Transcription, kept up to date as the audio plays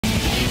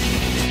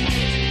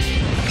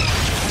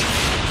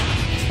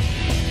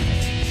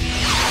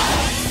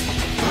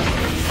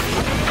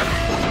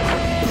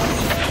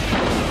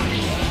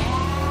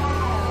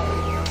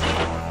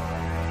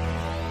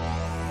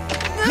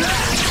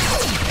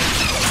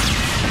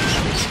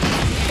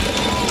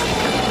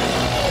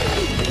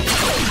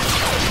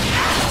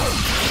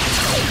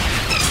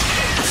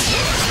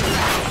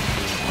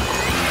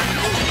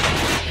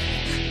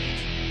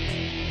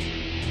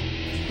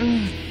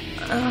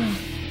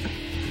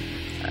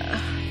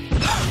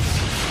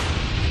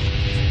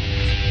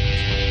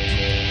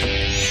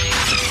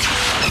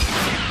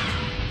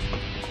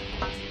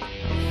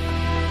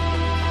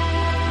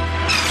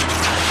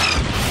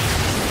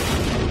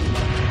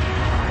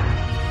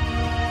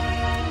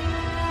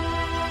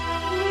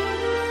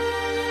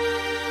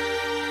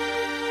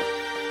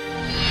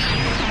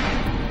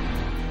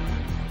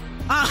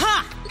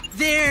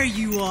There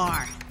you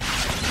are!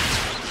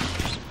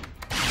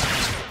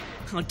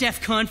 Oh,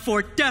 DEFCON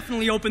 4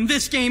 definitely opened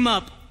this game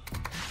up.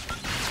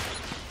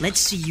 Let's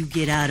see you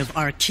get out of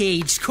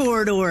Arcade's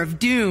corridor of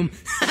doom.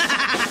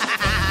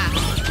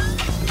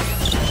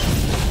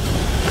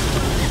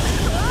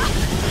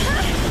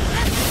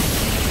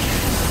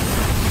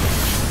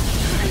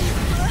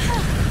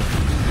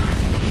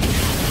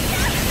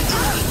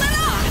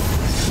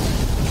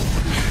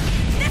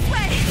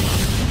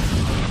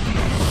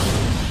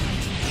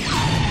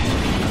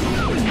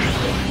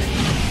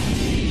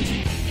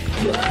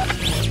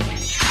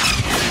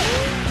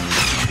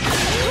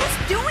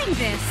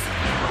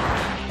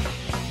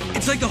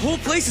 It's like the whole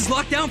place is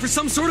locked down for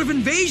some sort of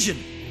invasion.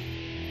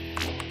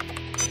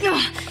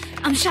 Ugh,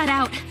 I'm shut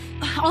out.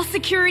 All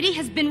security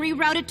has been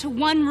rerouted to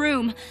one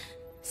room.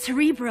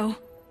 Cerebro.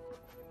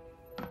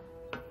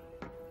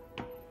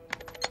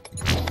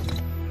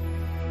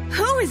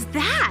 Who is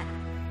that?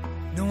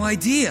 No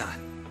idea.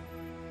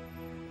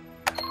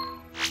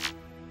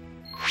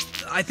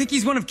 I think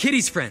he's one of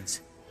Kitty's friends.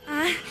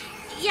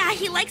 Yeah,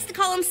 he likes to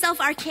call himself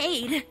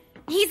Arcade.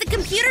 He's a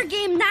computer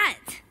game nut.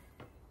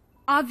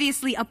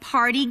 Obviously a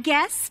party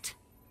guest?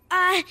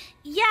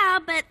 Yeah,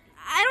 but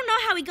I don't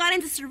know how he got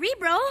into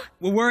Cerebro.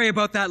 We'll worry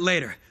about that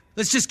later.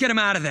 Let's just get him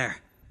out of there.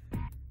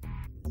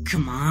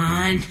 Come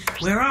on,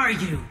 where are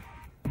you?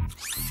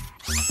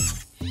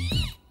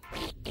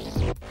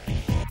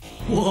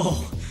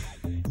 Whoa,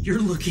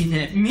 you're looking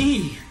at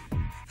me.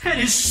 That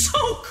is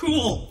so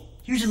cool.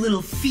 Here's a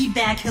little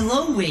feedback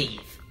hello wave.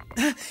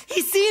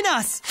 He's seen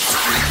us!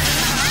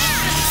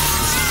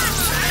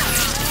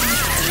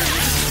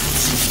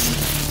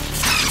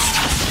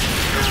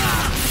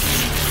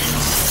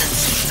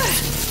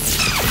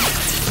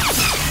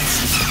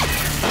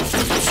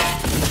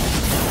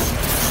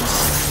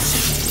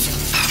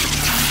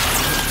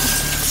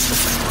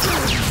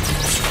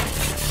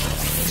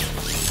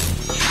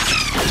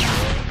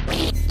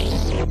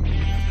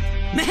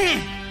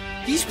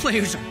 Man, these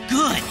players are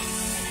good.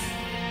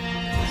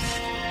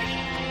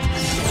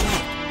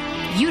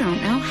 You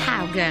don't know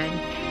how good.